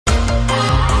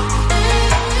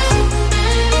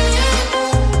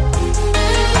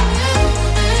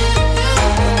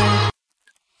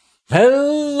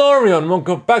Hello everyone,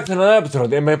 welcome back to another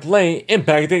episode of my Play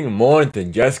impacting more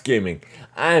than just gaming.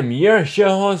 I'm your show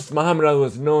host, Muhammad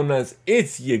was known as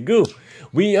It's Yagu.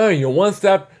 We are your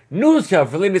one-stop news shop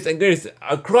for latest and greatest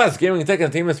across gaming, tech,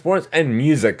 entertainment, sports, and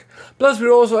music. Plus, we're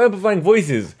also amplifying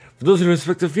voices for those in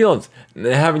respective fields and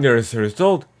having their stories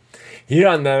told. Here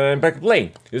on the Impact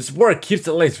Play, your support keeps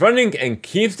the lights running and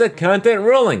keeps the content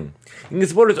rolling. You can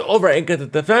support us over at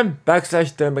Anchor.fm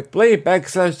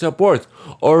 /the_play/support,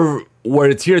 or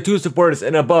where tier 2 supporters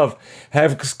and above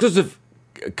have exclusive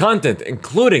content,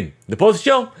 including the post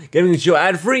show, getting the show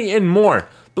ad free, and more.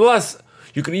 Plus,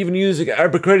 you can even use the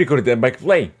Epic credit code at the Epic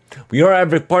Play. We are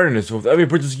Epic partners, so with every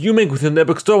purchase you make within the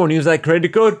Epic store, when you use that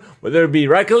credit code, whether it be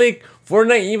Rocket League,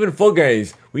 Fortnite, even Fall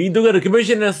Guys, we do get a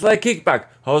commission and a slight kickback.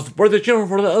 How to support the channel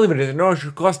for the elevators and no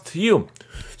extra cost to you.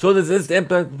 So this is the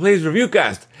Impact Plays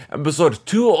Reviewcast, episode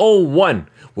 201,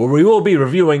 where we will be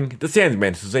reviewing The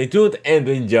Sandman. So stay tuned and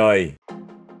enjoy.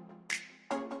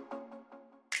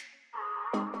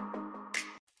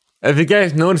 If you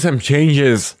guys notice some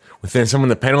changes within some of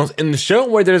the panels in the show,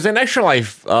 where there's an Extra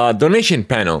Life donation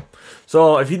panel.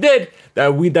 So if you did,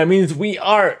 that means we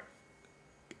are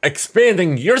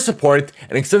expanding your support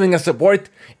and extending our support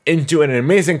into an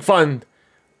amazing funding,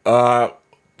 or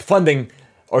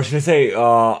should I say,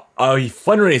 a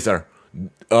fundraiser,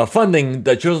 funding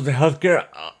the Children's Healthcare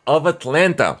of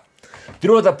Atlanta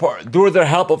through their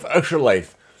help of Extra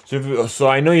Life. So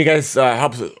I know you guys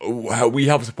we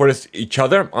help support each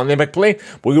other on the Impact Play,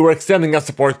 but we were extending that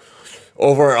support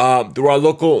over through our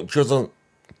local children's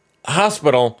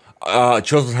hospital,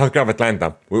 Children's Healthcare of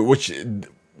Atlanta,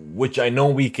 which I know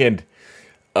we could,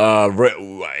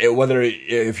 whether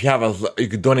if you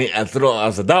could donate as little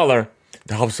as $1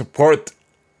 to help support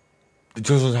the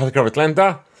Children's Healthcare of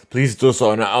Atlanta, please do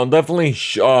so. And I'll definitely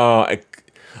show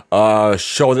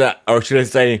that, or should I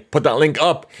say, put that link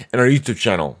up in our YouTube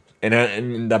channel and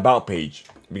in the About page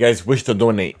if you guys wish to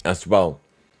donate as well.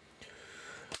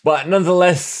 But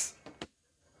nonetheless,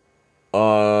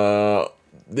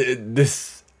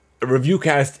 this review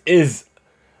cast is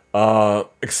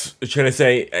should I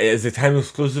say, is a time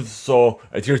exclusive, so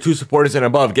tier 2 supporters and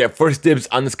above get first dibs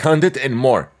on this content and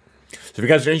more. So if you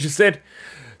guys are interested,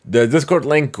 the Discord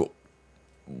link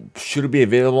should be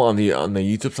available on the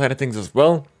YouTube side of things as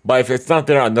well. But if it's not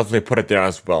there, I'll definitely put it there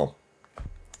as well.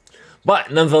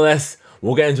 But nonetheless,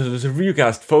 we'll get into this review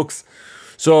cast, folks.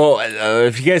 So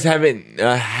if you guys haven't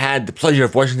had the pleasure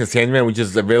of watching The Sandman, which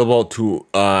is available to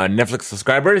Netflix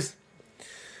subscribers,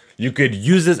 you could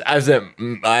use this as a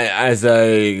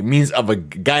means of a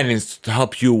guidance to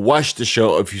help you watch the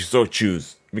show if you so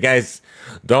choose. You guys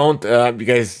don't,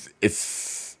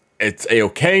 it's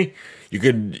a-okay. You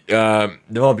could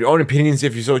develop your own opinions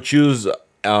if you so choose.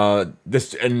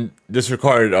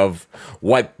 Disregard of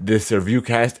what this review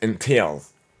cast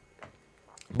entails.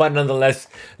 But nonetheless,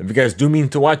 if you guys do mean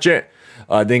to watch it,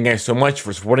 thank you guys so much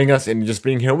for supporting us and just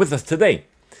being here with us today.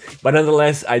 But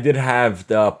nonetheless, I did have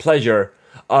the pleasure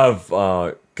of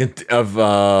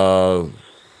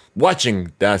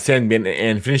watching The Sandman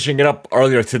and finishing it up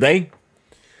earlier today.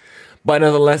 But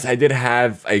nonetheless, I did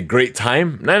have a great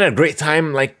time. Not a great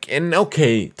time, like an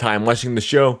okay time watching the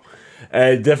show.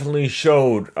 It definitely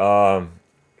showed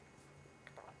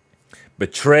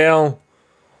betrayal,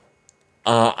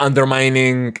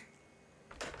 undermining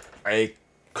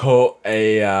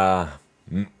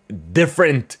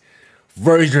different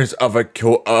versions of a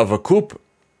coup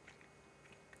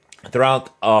throughout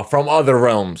from other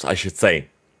realms, I should say.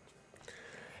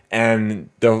 And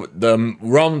the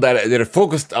realm that it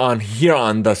focused on here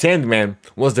on The Sandman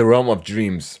was the realm of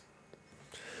dreams.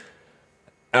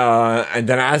 And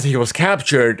then as he was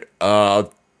captured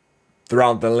throughout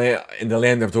in the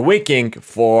land of the waking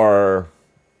for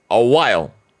a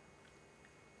while,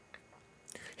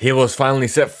 he was finally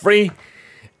set free,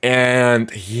 and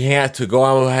he had to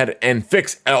go ahead and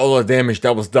fix all the damage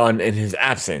that was done in his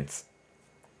absence.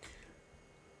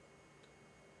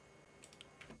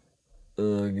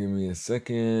 Give me a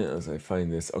second as I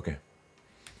find this. Okay.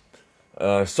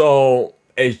 So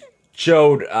it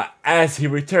showed as he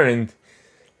returned,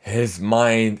 his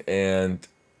mind and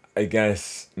I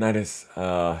guess not his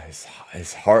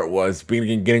heart was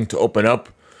getting to open up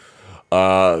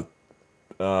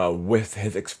with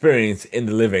his experience in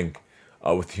the living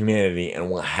with humanity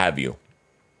and what have you.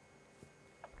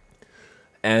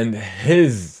 And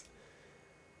his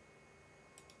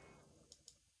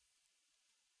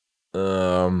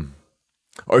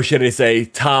or should I say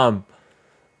Tom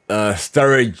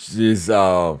Sturridge's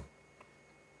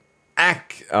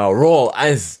role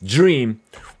as Dream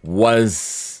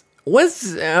was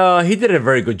he did a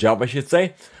very good job, I should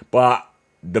say. But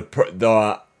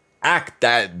the act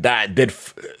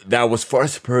that was far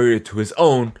superior to his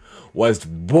own was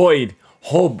Boyd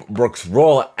Holbrook's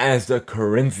role as the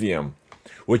Corinthian,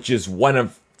 which is one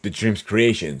of the Dream's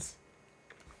creations.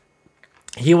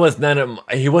 He wasn't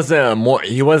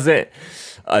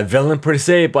a villain per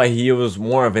se, but he was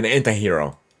more of an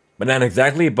anti-hero. But not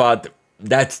exactly, but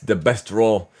that's the best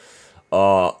role,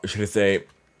 should I say,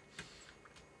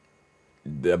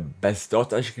 the best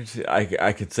thought I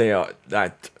could say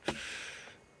that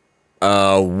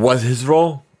was his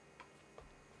role.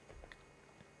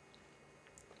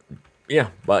 Yeah,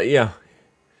 but yeah,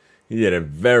 he did a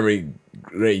very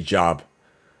great job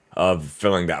of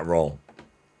filling that role.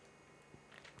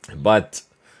 But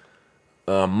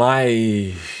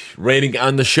my rating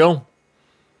on the show,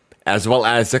 as well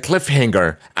as the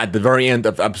cliffhanger at the very end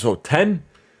of episode 10,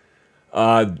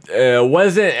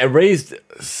 it raised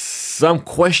some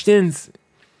questions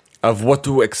of what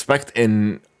to expect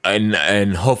in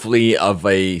hopefully of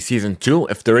a season 2,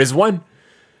 if there is one.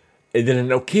 It did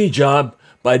an okay job,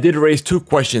 but I did raise 2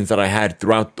 questions that I had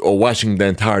throughout watching the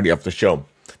entirety of the show.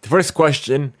 The first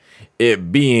question,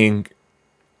 it being,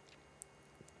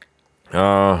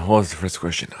 what was the first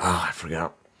question? I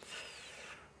forgot.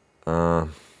 I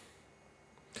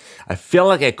feel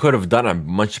like I could have done a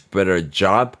much better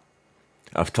job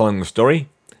of telling the story,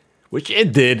 which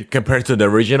it did compared to the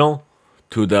original,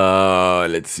 to the,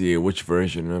 let's see, which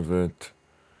version of it?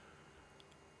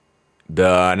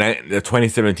 The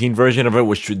 2017 version of it,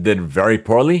 which did very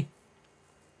poorly.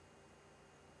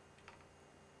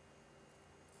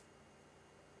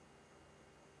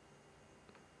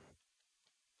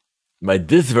 But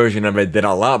this version of it did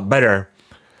a lot better.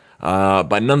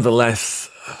 But nonetheless,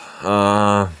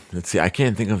 let's see, I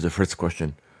can't think of the first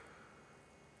question.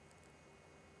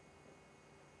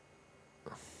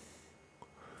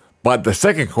 But the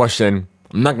second question,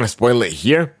 I'm not going to spoil it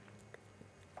here.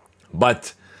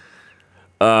 But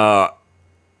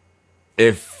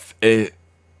if in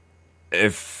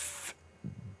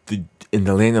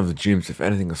the land of the dreams, if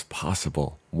anything is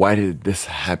possible, why did this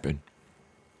happen?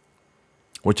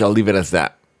 Which I'll leave it as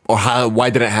that. Or why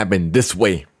did it happen this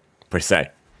way, per se?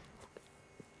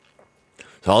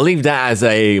 So I'll leave that as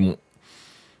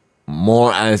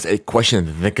more as a question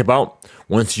to think about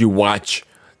once you watch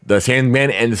The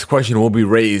Sandman, and this question will be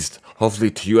raised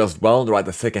hopefully to you as well throughout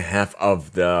the second half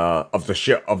of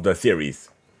the series.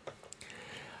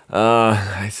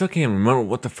 I still can't remember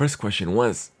what the first question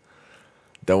was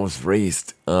that was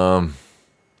raised.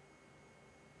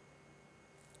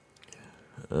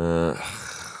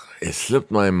 It slipped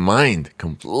my mind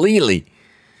completely.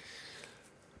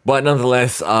 But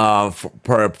nonetheless,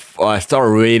 per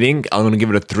star rating, I'm going to give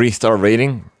it a 3-star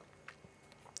rating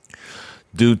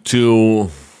due to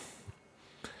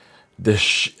the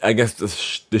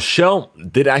show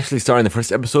did actually start in the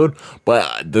first episode,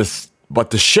 but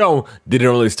the show didn't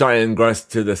really start in regards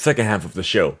to the second half of the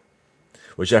show,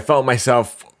 which I felt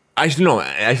myself. Actually, no.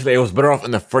 Actually, it was better off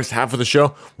in the first half of the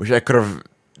show, which I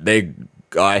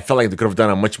felt like they could have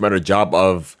done a much better job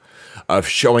of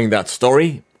showing that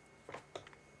story.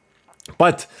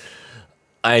 But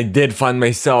I did find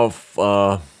myself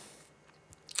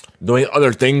doing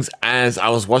other things as I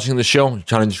was watching the show,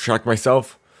 trying to distract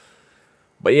myself.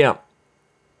 But yeah,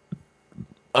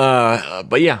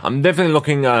 I'm definitely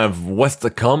looking at what's to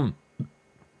come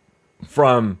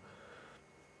from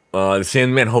The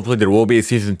Sandman. Hopefully there will be a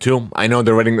season 2. I know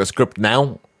they're writing the script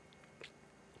now,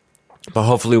 but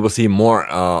hopefully we'll see more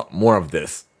of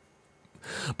this.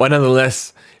 But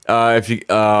nonetheless, if you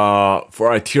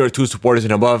for our tier 2 supporters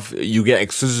and above, you get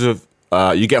exclusive,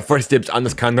 you get first dibs on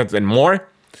this content and more.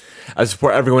 As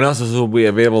for everyone else, this will be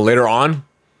available later on.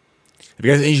 If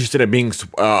you guys are interested in being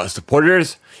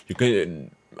supporters, you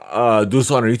can do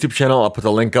so on our YouTube channel. I'll put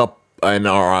the link up in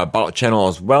our About channel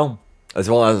as well as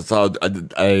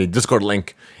a Discord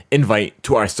link invite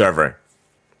to our server.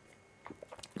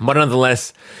 But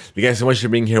nonetheless, thank you guys so much for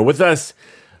being here with us.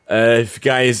 If you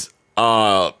guys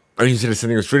are interested in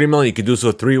sending us read email, you can do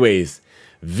so 3 ways.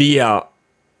 Via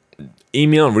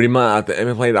email,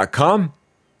 reademail@theMMAplay.com.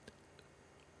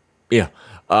 Yeah.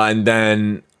 And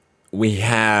then we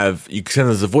have, you can send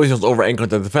us a voice notes over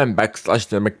Anchor.fm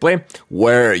 /TheMcPlay,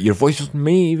 where your voice notes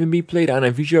may even be played on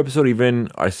a future episode, even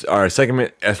our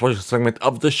segment, a special segment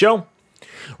of the show.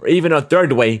 Or even a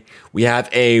third way, we have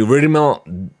a read email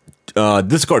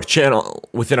Discord channel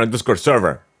within our Discord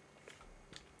server,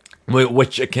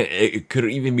 which it could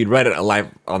even be read live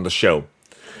on the show.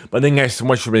 But thank you guys so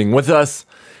much for being with us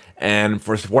and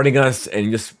for supporting us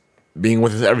and just being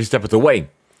with us every step of the way.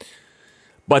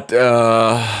 But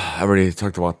I already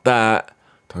talked about that.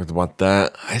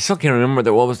 I still can't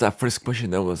remember what was that first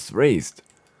question that was raised.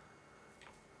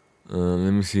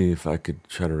 Let me see if I could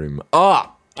try to remember.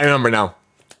 Oh, I remember now.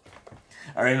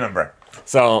 I remember.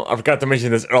 So I forgot to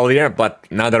mention this earlier, but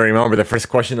now that I remember the first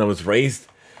question that was raised,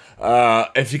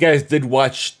 if you guys did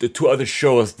watch the two other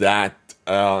shows that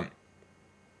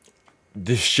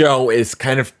this show is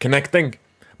kind of connecting,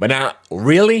 but not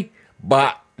really,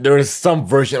 but there is some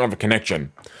version of a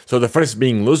connection. So the first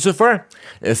being Lucifer,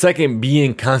 and the second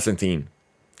being Constantine,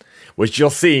 which you'll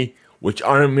see, which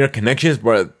aren't mere connections,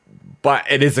 but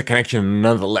it is a connection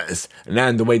nonetheless, not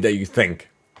in the way that you think.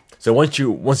 So once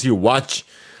you watch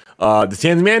The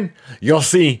Sandman, you'll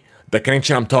see the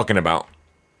connection I'm talking about.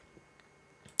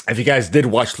 If you guys did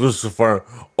watch Lucifer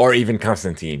or even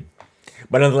Constantine.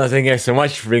 But nonetheless, thank you guys so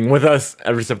much for being with us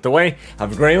every step of the way.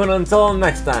 Have a great one until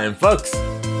next time, folks.